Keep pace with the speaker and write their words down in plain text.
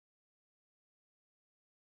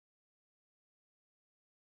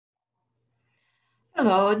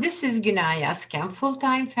Hello, this is Günay Asken,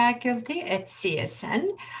 full-time faculty at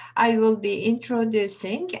CSN. I will be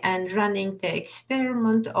introducing and running the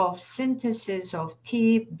experiment of synthesis of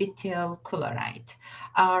t-Butyl chloride.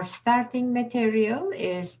 Our starting material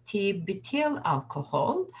is t-Butyl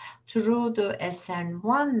alcohol. Through the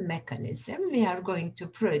SN1 mechanism, we are going to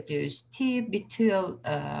produce t-Butyl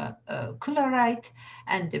chloride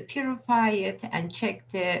and purify it and check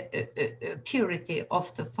the purity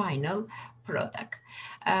of the final product.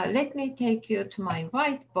 Let me take you to my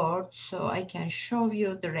whiteboard so I can show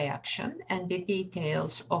you the reaction and the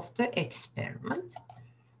details of the experiment.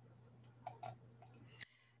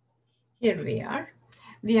 Here we are.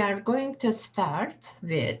 We are going to start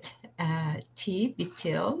with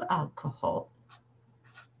t-Butyl alcohol.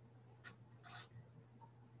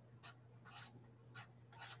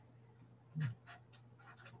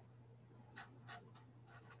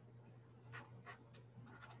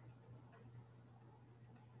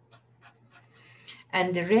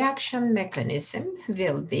 And the reaction mechanism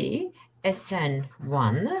will be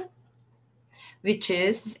SN1, which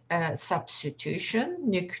is substitution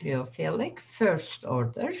nucleophilic first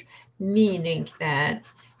order, meaning that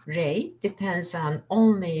rate depends on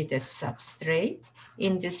only the substrate.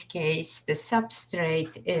 In this case, the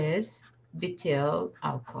substrate is butyl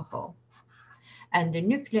alcohol. And the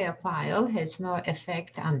nucleophile has no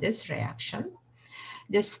effect on this reaction.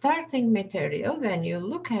 The starting material, when you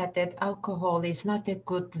look at it, alcohol is not a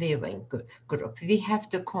good leaving group. We have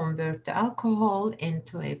to convert the alcohol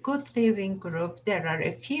into a good leaving group. There are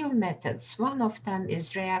a few methods. One of them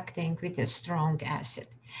is reacting with a strong acid.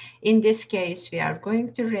 In this case, we are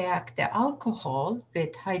going to react the alcohol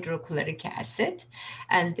with hydrochloric acid,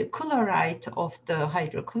 and the chloride of the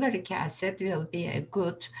hydrochloric acid will be a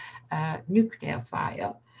good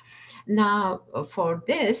nucleophile. Now, for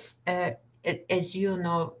this, as you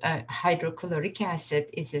know, hydrochloric acid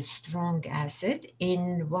is a strong acid.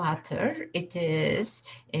 In water, it is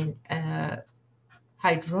in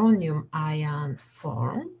hydronium ion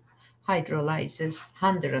form, hydrolyzes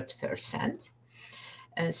 100%.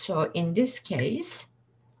 So in this case,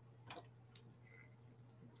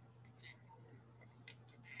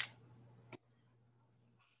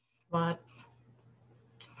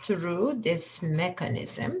 through this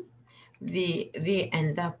mechanism, we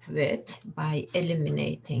end up with, by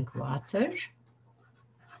eliminating water,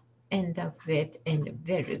 end up with a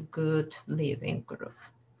very good leaving group.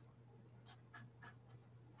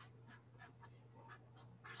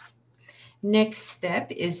 Next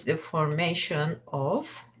step is the formation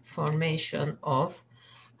of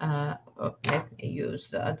let me use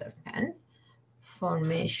the other pen,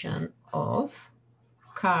 formation of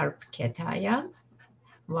carb cation.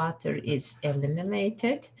 Water is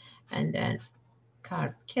eliminated, and then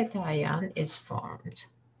carb cation is formed.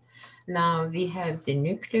 Now we have the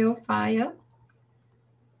nucleophile,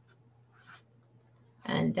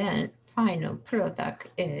 and then final product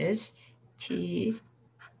is t-Butyl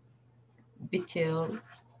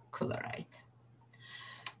chloride.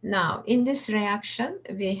 Now, in this reaction,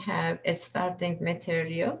 we have a starting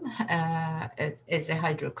material as a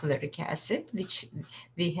hydrochloric acid, which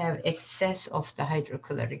we have excess of the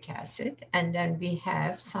hydrochloric acid, and then we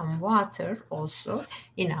have some water also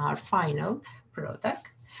in our final product.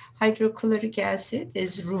 Hydrochloric acid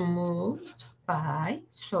is removed by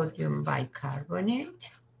sodium bicarbonate,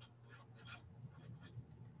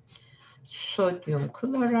 sodium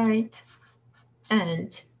chloride,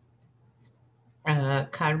 and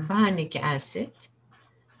carbonic acid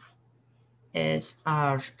is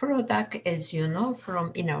our product. As you know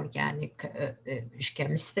from inorganic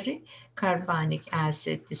chemistry, carbonic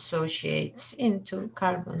acid dissociates into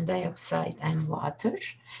carbon dioxide and water.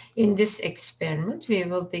 In this experiment, we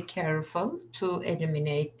will be careful to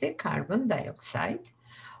eliminate the carbon dioxide.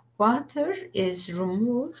 Water is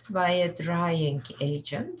removed by a drying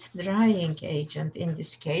agent. Drying agent, in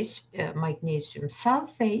this case, magnesium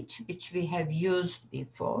sulfate, which we have used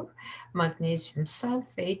before. Magnesium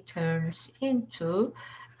sulfate turns into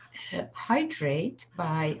hydrate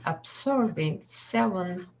by absorbing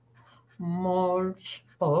 7 moles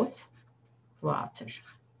of water.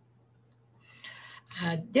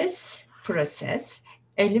 This process,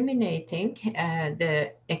 eliminating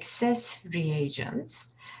the excess reagents,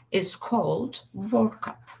 is called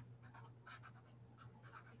workup.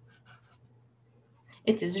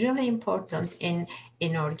 It is really important in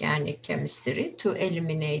inorganic chemistry to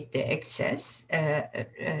eliminate the excess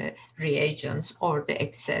reagents or the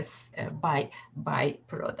excess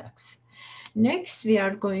byproducts. Next, we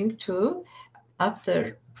are going to,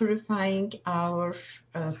 after purifying our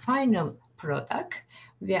final product.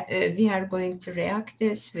 We are going to react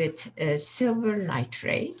this with silver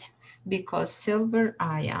nitrate, because silver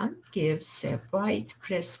ion gives a white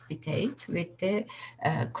precipitate with the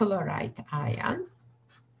chloride ion.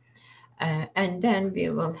 And then we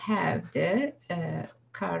will have the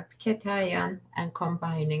carb cation and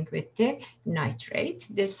combining with the nitrate.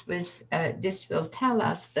 This will tell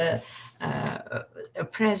us the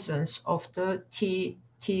presence of the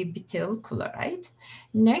t-Butyl chloride.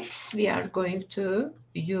 Next, we are going to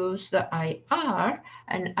use the IR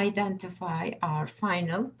and identify our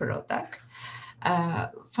final product.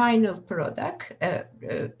 Final product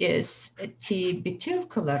is t-Butyl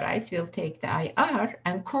chloride. We'll take the IR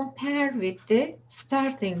and compare with the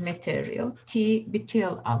starting material,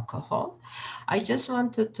 t-Butyl alcohol. I just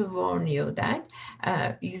wanted to warn you that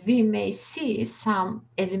we may see some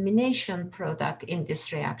elimination product in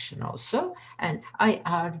this reaction also, and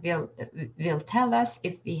IR will tell us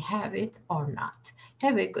if we have it or not.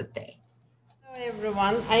 Have a good day. Hello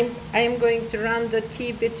everyone, I am going to run the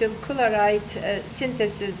t-Butyl chloride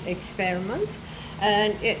synthesis experiment,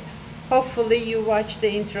 and hopefully you watch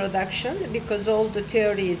the introduction because all the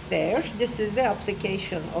theory is there. This is the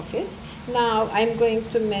application of it. Now I'm going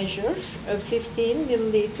to measure 15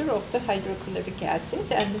 milliliter of the hydrochloric acid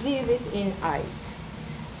and leave it in ice.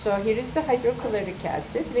 So here is the hydrochloric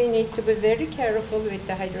acid. We need to be very careful with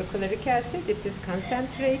the hydrochloric acid. It is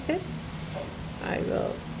concentrated. I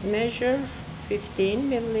will measure 15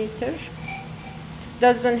 milliliter.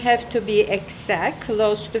 Doesn't have to be exact.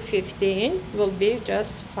 Close to 15 will be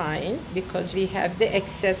just fine because we have the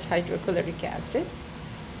excess hydrochloric acid.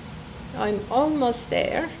 I'm almost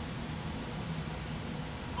there.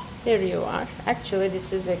 Here you are. Actually,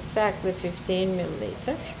 this is exactly 15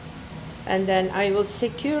 milliliter. And then I will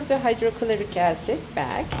secure the hydrochloric acid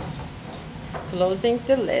back, closing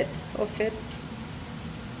the lid of it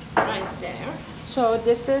right there. So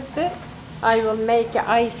this is the, I will make an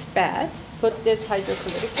ice bath, put this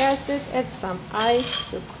hydrochloric acid, add some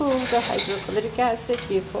ice to cool the hydrochloric acid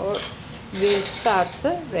before we start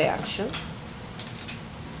the reaction.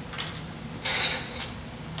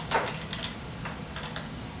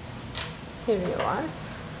 Here you are.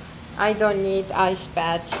 I don't need ice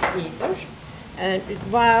bath either. And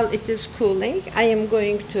while it is cooling, I am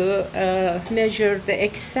going to measure the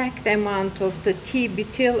exact amount of the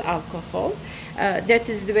t-Butyl alcohol. That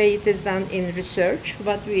is the way it is done in research.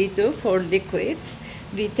 What we do for liquids,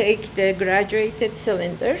 we take the graduated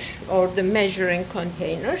cylinder or the measuring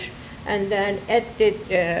container and then add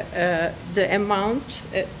the amount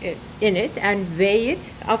in it and weigh it.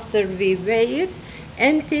 After we weigh it,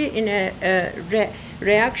 empty in a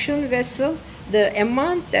reaction vessel. The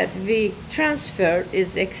amount that we transfer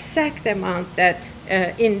is exact amount that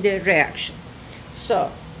in the reaction. So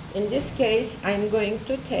in this case, I'm going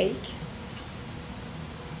to take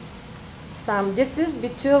some, this is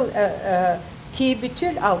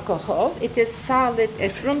t-Butyl alcohol. It is solid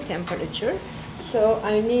at room temperature. So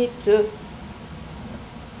I need to,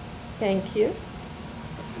 thank you.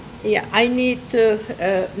 Yeah, I need to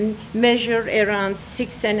measure around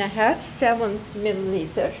 6.5, 7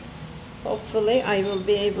 milliliter. Hopefully I will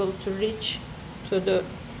be able to reach to the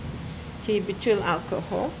t-Butyl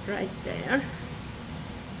alcohol right there.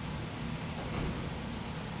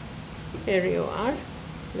 Here you are.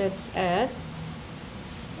 Let's add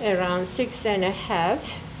around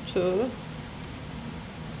 6.5 to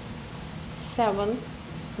 7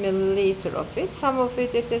 milliliter of it. Some of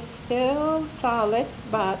it is still solid,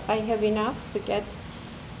 but I have enough to get,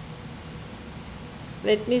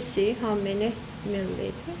 let me see how many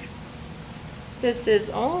milliliter. This is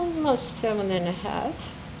almost 7.5.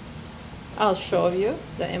 I'll show you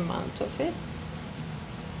the amount of it.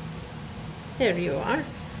 Here you are.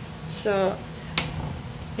 So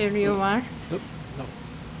here you are. Oop, no.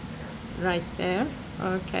 Right there.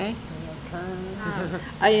 Okay.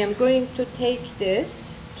 I am going to take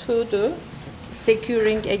this to the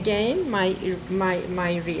securing again my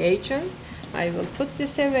reagent. I will put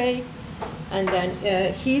this away, and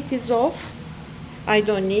then heat is off. I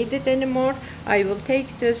don't need it anymore. I will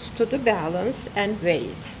take this to the balance and weigh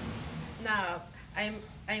it. Now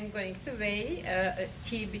I'm going to weigh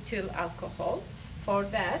t-Butyl alcohol. For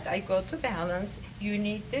that, I go to balance. You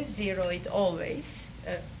need to zero it always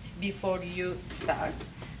before you start.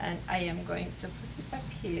 And I am going to put it up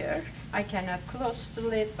here. I cannot close the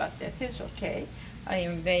lid, but that is okay. I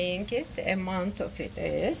am weighing it. The amount of it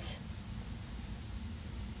is.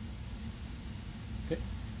 Okay.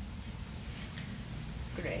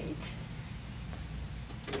 Great.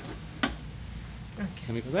 Okay.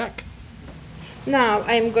 Let me go back. Now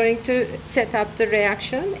I'm going to set up the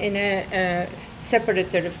reaction in a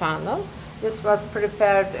separatory funnel. This was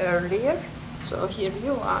prepared earlier, so here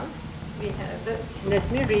you are. We have the,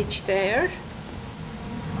 let me reach there.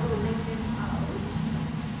 Pulling this out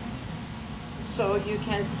so you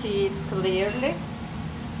can see it clearly.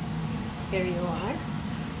 Here you are.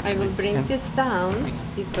 I will bring this down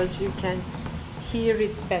because you can hear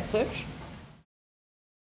it better.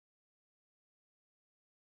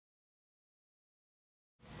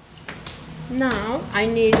 Now I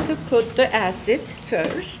need to put the acid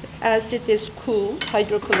first. Acid is cool,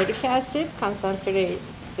 hydrochloric acid, concentrated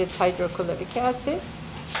hydrochloric acid.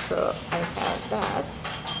 So I have that.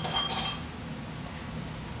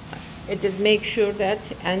 It is make sure that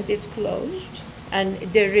end is closed and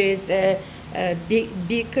there is a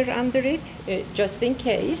beaker under it just in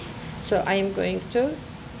case. So I am going to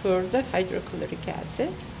pour the hydrochloric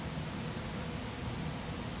acid.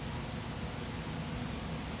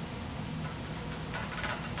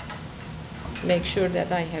 Make sure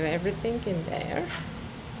that I have everything in there.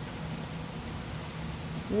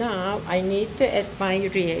 Now I need to add my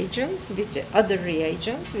reagent, other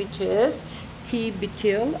reagent, which is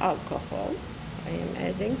t-Butyl alcohol. I am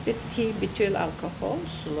adding the t-Butyl alcohol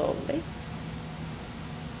slowly.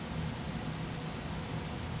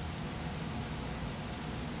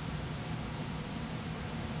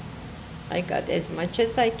 I got as much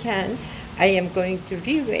as I can. I am going to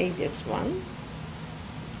reweigh this one.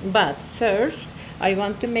 But first, I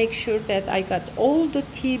want to make sure that I got all the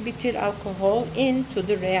t-Butyl alcohol into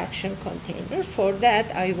the reaction container. For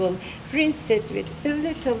that, I will rinse it with a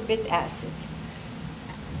little bit acid.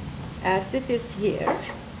 Acid is here.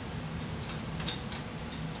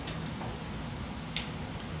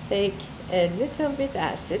 Take a little bit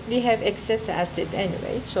acid. We have excess acid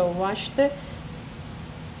anyway, so wash the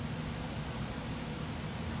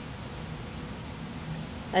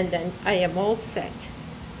and then I am all set.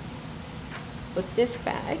 Put this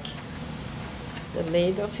back, the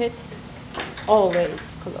lid of it,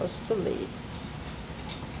 always close the lid.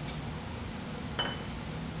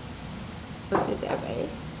 Put it away.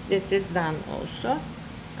 This is done also.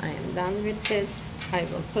 I am done with this. I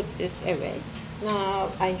will put this away.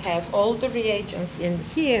 Now I have all the reagents in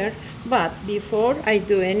here, but before I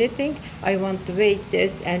do anything, I want to weigh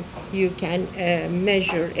this and you can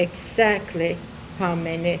measure exactly how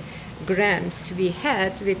many grams we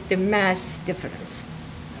had with the mass difference.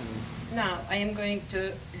 Now I am going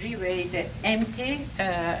to reweigh the empty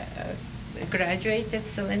graduated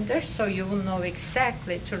cylinder so you will know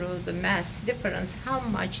exactly through the mass difference how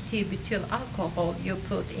much t-Butyl alcohol you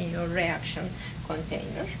put in your reaction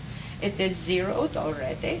container. It is zeroed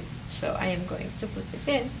already, so I am going to put it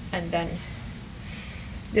in and then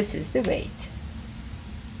this is the weight.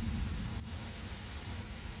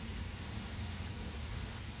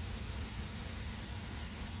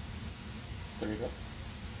 There you go.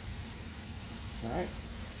 All right.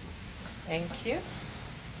 Thank you.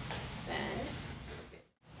 Then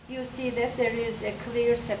you see that there is a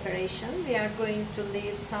clear separation. We are going to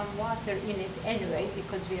leave some water in it anyway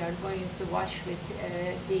because we are going to wash with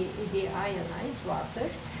the ionized water.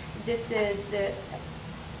 This is the,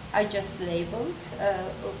 I just labeled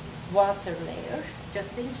water layer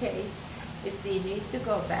just in case if we need to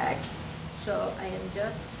go back. So I am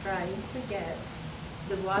just trying to get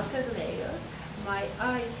the water layer. My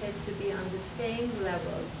eyes has to be on the same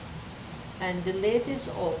level and the lid is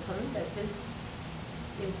open. That is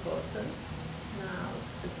important. Now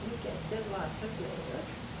let me get the water layer.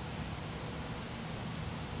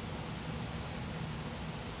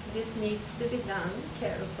 This needs to be done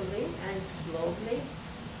carefully and slowly.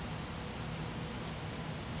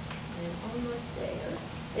 I'm almost there.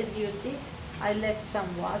 As you see, I left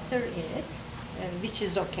some water in it, which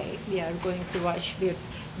is okay. We are going to wash with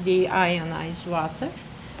the ionized water.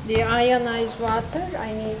 The ionized water,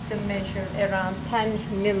 I need to measure around 10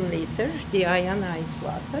 milliliters, the ionized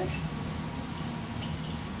water.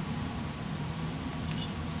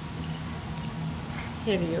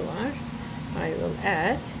 Here you are. I will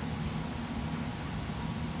add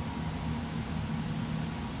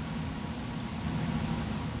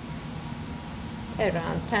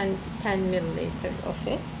around 10 milliliters of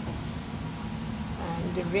it.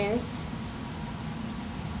 And rinse,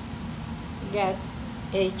 get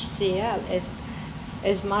HCl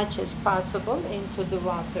as much as possible into the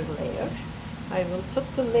water layer. I will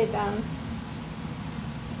put the lid on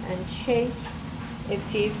and shake a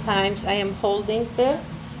few times. I am holding the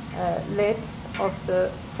lid of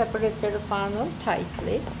the separator funnel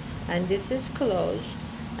tightly and this is closed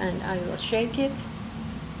and I will shake it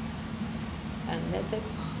and let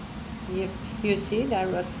it, you see there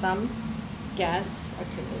was some gas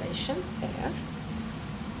accumulation there.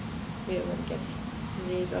 We will get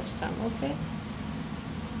rid of some of it.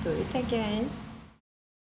 Do it again.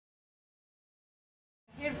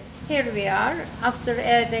 Here we are. After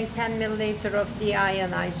adding 10 milliliter of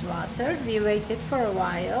deionized water, we waited for a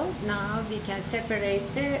while. Now we can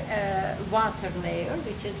separate the water layer,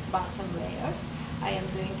 which is bottom layer. I am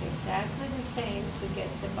doing exactly the same to get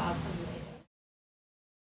the bottom layer.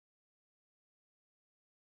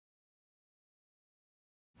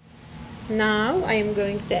 Now I am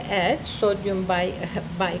going to add sodium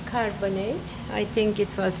bicarbonate. I think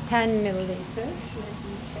it was 10 milliliter. Let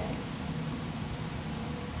me check.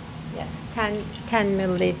 Yes, 10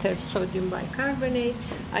 milliliter sodium bicarbonate.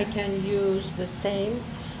 I can use the same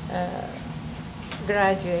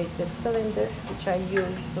graduated cylinder which I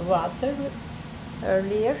used the water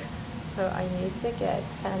earlier. So I need to get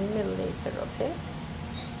 10 milliliter of it.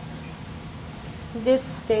 This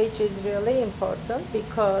stage is really important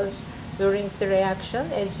because during the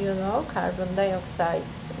reaction, as you know, carbon dioxide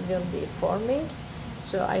will be forming.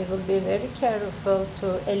 So I will be very careful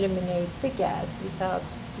to eliminate the gas without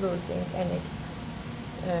losing any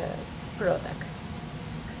product.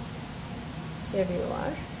 Here you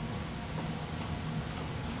are.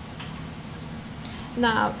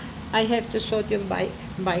 Now I have the sodium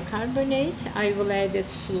bicarbonate. I will add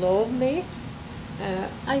it slowly.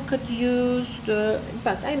 I could use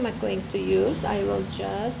but I'm not going to use. I will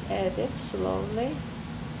just add it slowly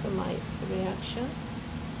to my reaction.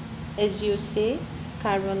 As you see,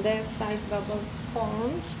 carbon dioxide bubbles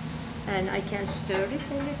formed, and I can stir it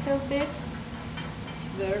a little bit,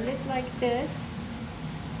 swirl it like this.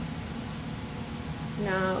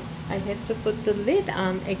 Now I have to put the lid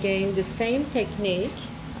on again, the same technique.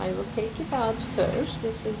 I will take it out first.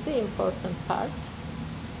 This is the important part.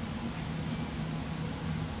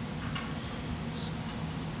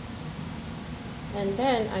 And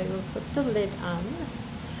then I will put the lid on.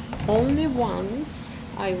 Only once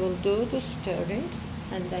I will do the stirring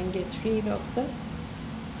and then get rid of the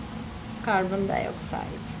carbon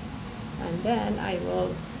dioxide. And then I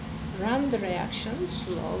will run the reaction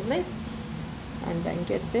slowly and then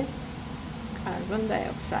get the carbon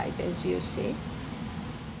dioxide, as you see.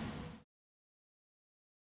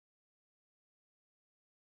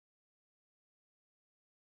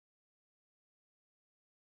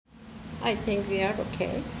 I think we are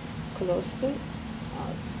okay, close to,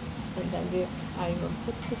 and then I will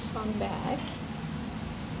put this one back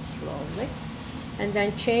slowly, and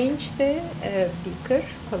then change the beaker,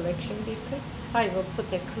 collection beaker. I will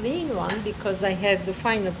put a clean one because I have the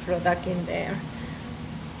final product in there.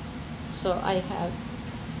 So I have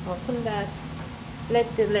opened that.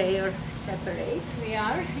 Let the layer separate.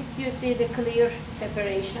 You see the clear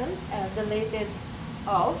separation. The lid is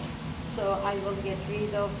off. So I will get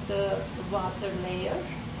rid of the water layer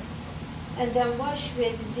and then wash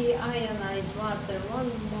with the ionized water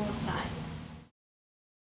one more time.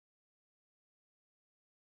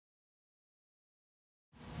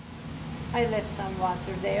 I left some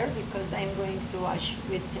water there because I'm going to wash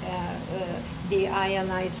with the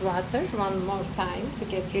ionized water one more time to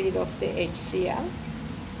get rid of the HCl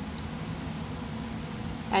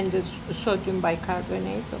and the sodium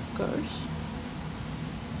bicarbonate, of course.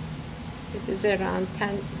 It is around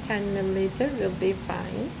 10 milliliter, will be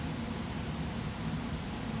fine.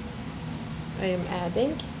 I am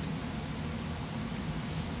adding.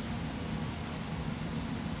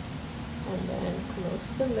 And then close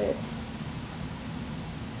the lid.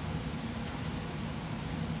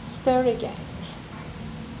 Stir again.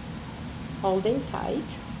 Holding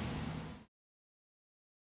tight.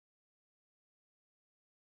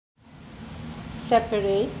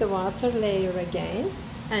 Separate the water layer again.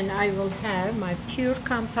 And I will have my pure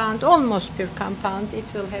compound, almost pure compound. It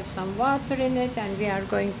will have some water in it, and we are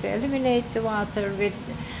going to eliminate the water with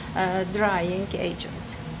drying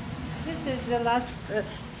agent. This is the last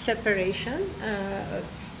separation.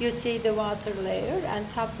 You see the water layer, and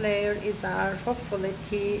top layer is our hopefully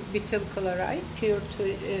t-Butyl chloride, pure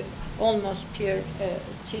to almost pure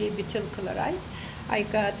t-Butyl chloride. I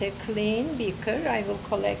got a clean beaker. I will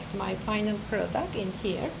collect my final product in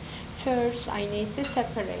here. First, I need to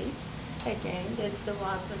separate. Again, this is the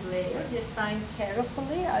water layer. This time,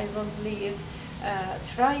 carefully, I will leave,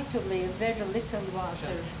 try to leave very little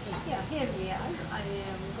water. Yeah, here we are. I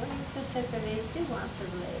am going to separate the water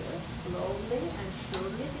layer slowly and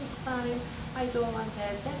surely this time. I don't want to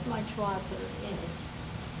have that much water in it.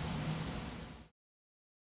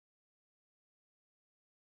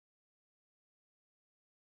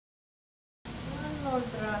 One more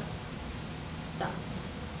drop. Done.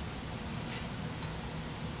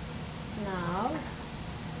 Now,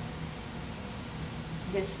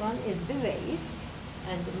 this one is the waste.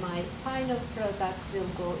 and my final product will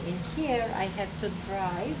go in here. I have to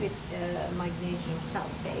dry with magnesium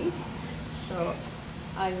sulfate, so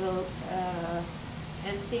I will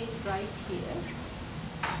empty it right here,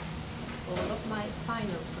 all of my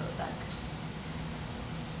final product.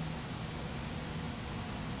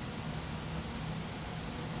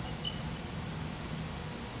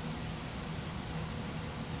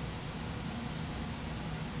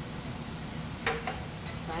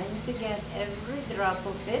 Trying to get every drop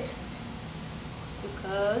of it,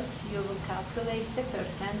 because you will calculate the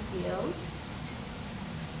percent yield.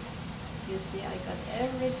 You see, I got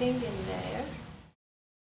everything in there.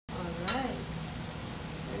 All right,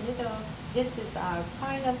 turn it off. This is our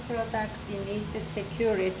final product. We need to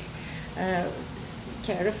secure it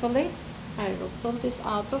carefully. I will pull this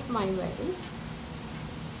out of my way.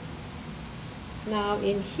 Now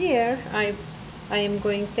in here, I am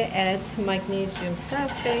going to add magnesium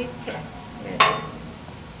sulfate.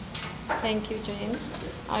 Thank you, James.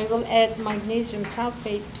 I will add magnesium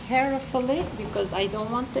sulfate carefully because I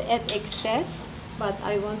don't want to add excess, but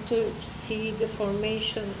I want to see the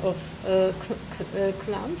formation of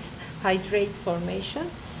clumps, hydrate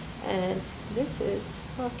formation. And this is,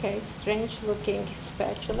 okay, strange looking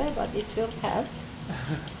spatula, but it will help.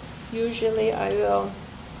 Usually I will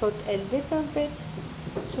put a little bit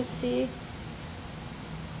to see.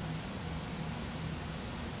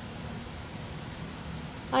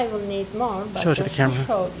 I will need more, but show just to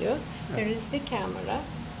show you, here is the camera.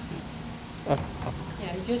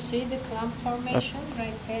 Yeah, you see the clump formation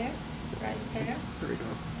right there, right there. There we go.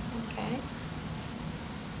 Okay.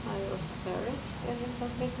 I will stir it a little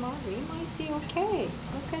bit more. We might be okay.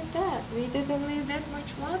 Look at that. We didn't leave that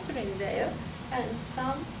much water in there, and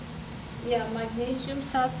some, yeah, magnesium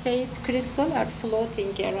sulfate crystal are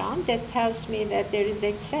floating around. That tells me that there is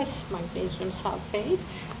excess magnesium sulfate,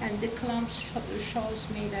 and the clumps shows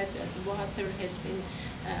me that the water has been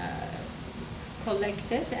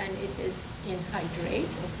collected and it is in hydrate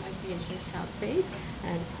of magnesium sulfate.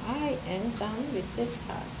 And I am done with this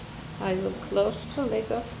part. I will close the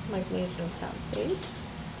lid of magnesium sulfate.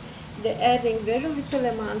 The adding very little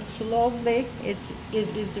amount slowly is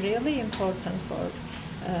really important for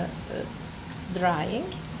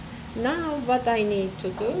drying. Now what I need to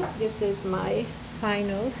do, this is my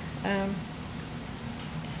final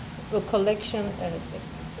collection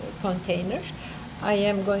container. I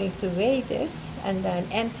am going to weigh this and then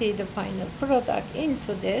empty the final product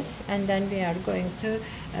into this, and then we are going to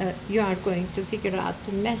you are going to figure out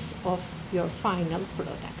the mess of your final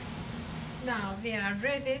product. Now we are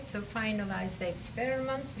ready to finalize the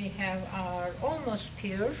experiment. We have our almost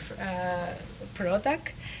pure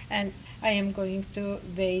product, and I am going to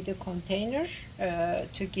weigh the container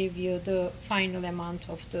to give you the final amount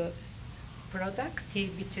of the product,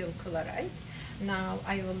 t-Butyl chloride. Now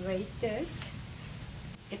I will weigh this.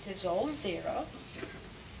 It is all 0,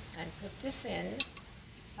 and put this in.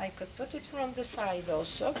 I could put it from the side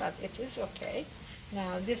also, but it is okay.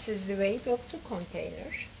 Now this is the weight of the container.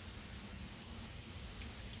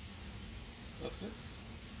 That's good.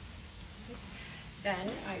 Then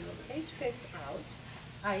I will take this out.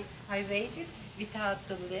 I weighed it without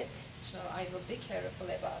the lid, so I will be careful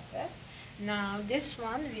about that. Now this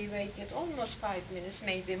one we waited almost 5 minutes,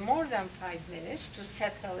 maybe more than 5 minutes, to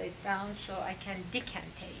settle it down so I can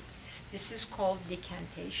decantate. This is called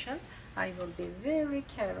decantation. I will be very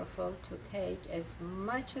careful to take as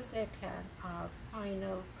much as I can our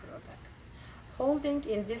final product. Holding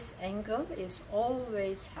in this angle is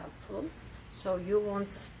always helpful, so you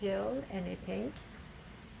won't spill anything.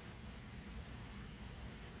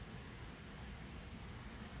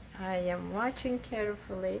 I am watching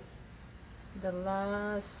carefully the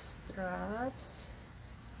last drops.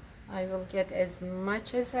 I will get as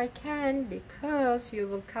much as I can because you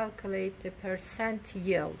will calculate the percent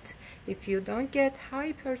yield. If you don't get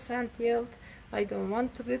high percent yield, I don't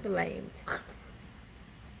want to be blamed.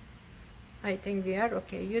 I think we are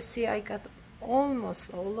okay. You see, I got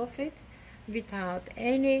almost all of it without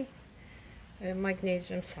any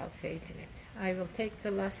magnesium sulfate in it. I will take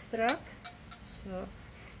the last drop. So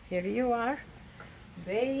here you are.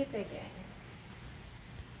 Weigh it again.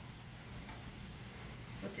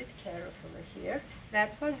 Put it carefully here.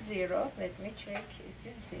 That was 0. Let me check. It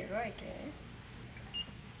is 0 again.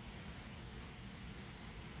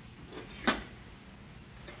 I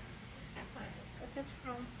will put it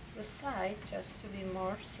from the side just to be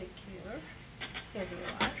more secure. Here you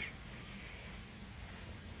are.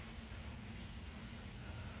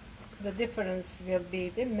 The difference will be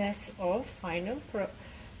the mass of final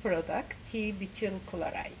product, t-Butyl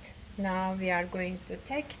chloride. Now we are going to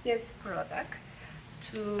take this product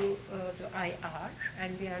to the IR,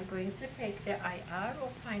 and we are going to take the IR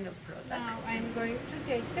of final product. Now I'm going to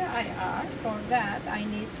take the IR. For that I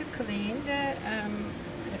need to clean the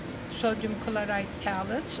sodium chloride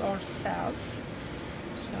pellets or cells.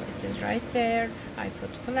 So it is right there. I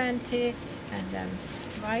put plenty and then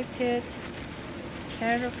wipe it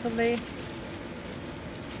carefully,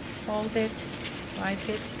 hold it, wipe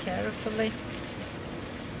it carefully,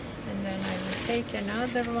 and then I will take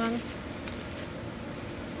another one,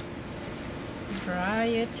 dry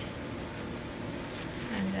it,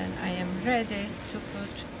 and then I am ready to put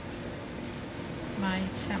my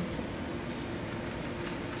sample.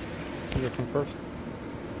 You get some first?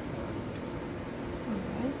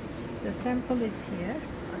 Alright, the sample is here.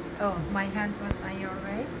 Oh, my hand was on your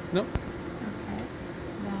way? Nope. Okay,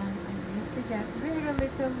 then I need to get very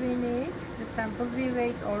little we need. The sample we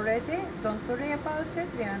weighed already. Don't worry about it.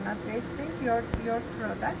 We are not wasting your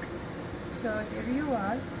product. So here you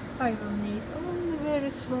are. I will need only a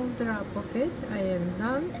very small drop of it. I am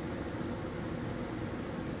done.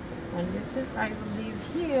 And this is, I will leave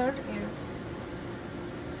here.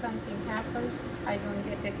 If something happens, I don't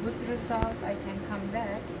get a good result, I can come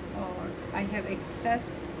back, or I have excess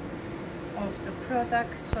of the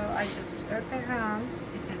product, so I just turn around.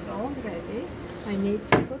 It is all ready. I need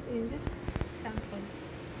to put in this sample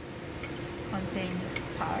container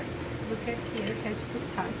part. Look at here, it has to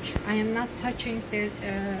touch. I am not touching the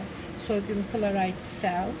sodium chloride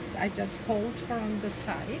cells. I just hold from the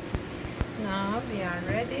side. Now we are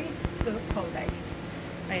ready to collect.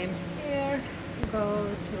 I am here. Go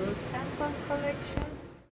to sample collection.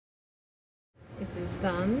 It is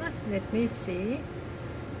done. Let me see.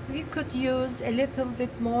 We could use a little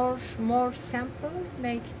bit more sample,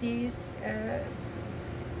 make these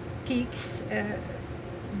peaks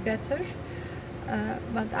better.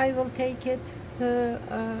 But I will take it to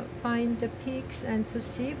find the peaks and to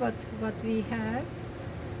see what we have.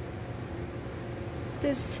 It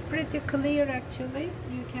is pretty clear actually.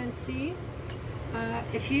 You can see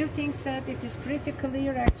a few things that it is pretty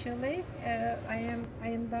clear actually. I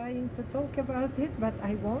am dying to talk about it, but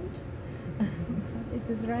I won't. It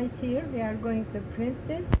is right here. We are going to print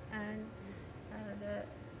this, and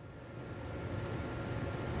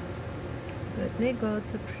let me go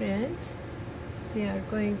to print. We are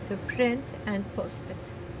going to print and post it.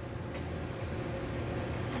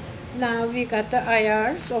 Now we got the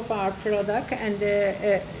IRs of our product and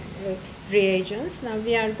the reagents. Now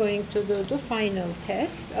we are going to do the final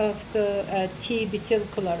test of the t-Butyl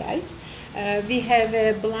chloride. We have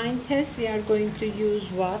a blind test. We are going to use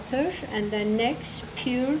water, and then next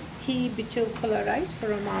pure t-Butyl chloride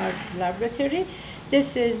from our laboratory.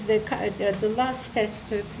 This is the last test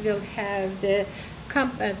tube will have the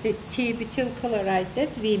t-Butyl chloride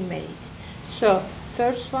that we made. So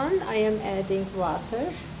first one, I am adding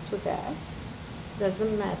water to that.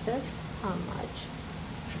 Doesn't matter how much.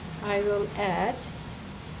 I will add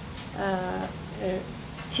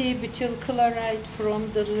t-Butyl chloride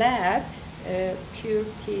from the lab, pure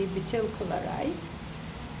t-Butyl chloride,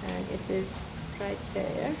 and it is right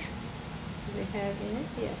there. We have in it,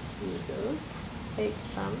 yes we do. Take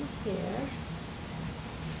some here,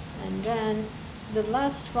 and then the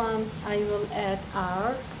last one I will add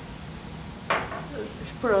our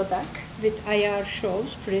product with IR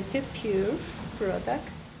shows pretty pure product.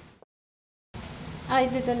 I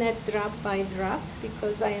didn't add drop by drop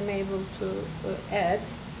because I am able to add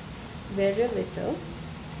very little.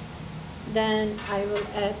 Then I will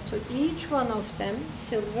add to each one of them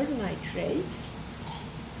silver nitrate.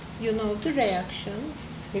 You know the reaction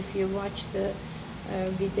if you watch the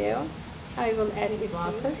video. I will add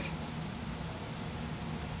water.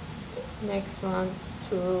 Next one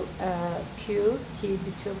to pure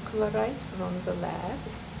t-Butyl chloride from the lab.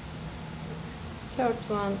 Third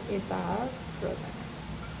one is our product.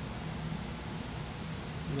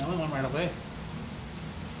 The only one right away.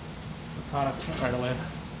 The product went right away.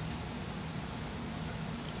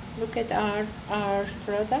 Look at our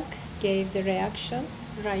product, gave the reaction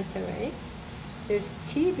right away. There's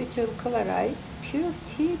t-Butyl chloride, pure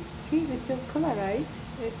t-Butyl chloride.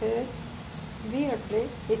 It is weirdly,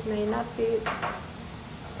 it may not be, it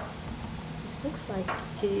looks like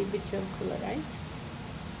t-Butyl chloride.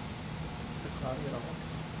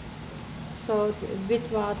 So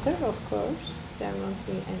with water, of course, there won't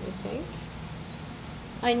be anything.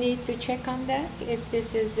 I need to check on that, if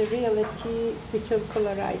this is the real t-Butyl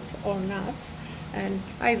chloride or not, and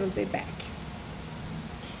I will be back.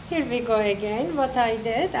 Here we go again. What I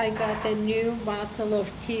did, I got a new bottle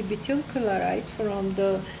of t-Butyl chloride from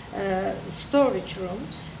the storage room.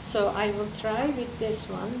 So I will try with this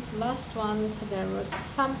one. Last one, there was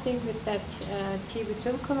something with that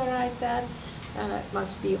t-Butyl chloride that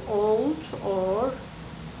must be old, or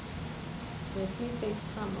let me take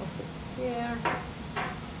some of it here.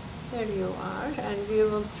 There you are, and we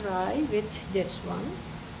will try with this one,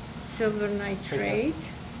 silver nitrate.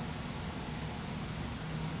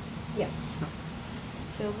 Yes,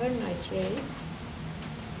 silver nitrate,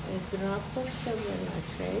 a drop of silver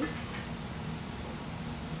nitrate.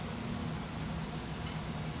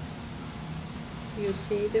 You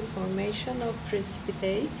see the formation of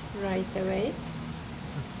precipitate right away.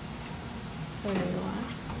 There you are.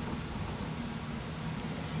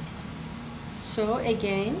 So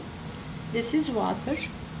again, this is water.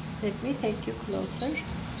 Let me take you closer.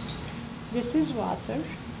 This is water.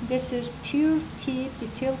 This is pure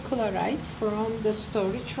t-Butyl chloride from the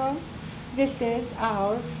storage room. This is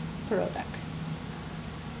our product.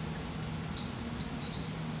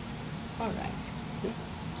 All right.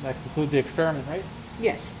 That concludes the experiment, right?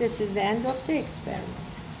 Yes, this is the end of the experiment.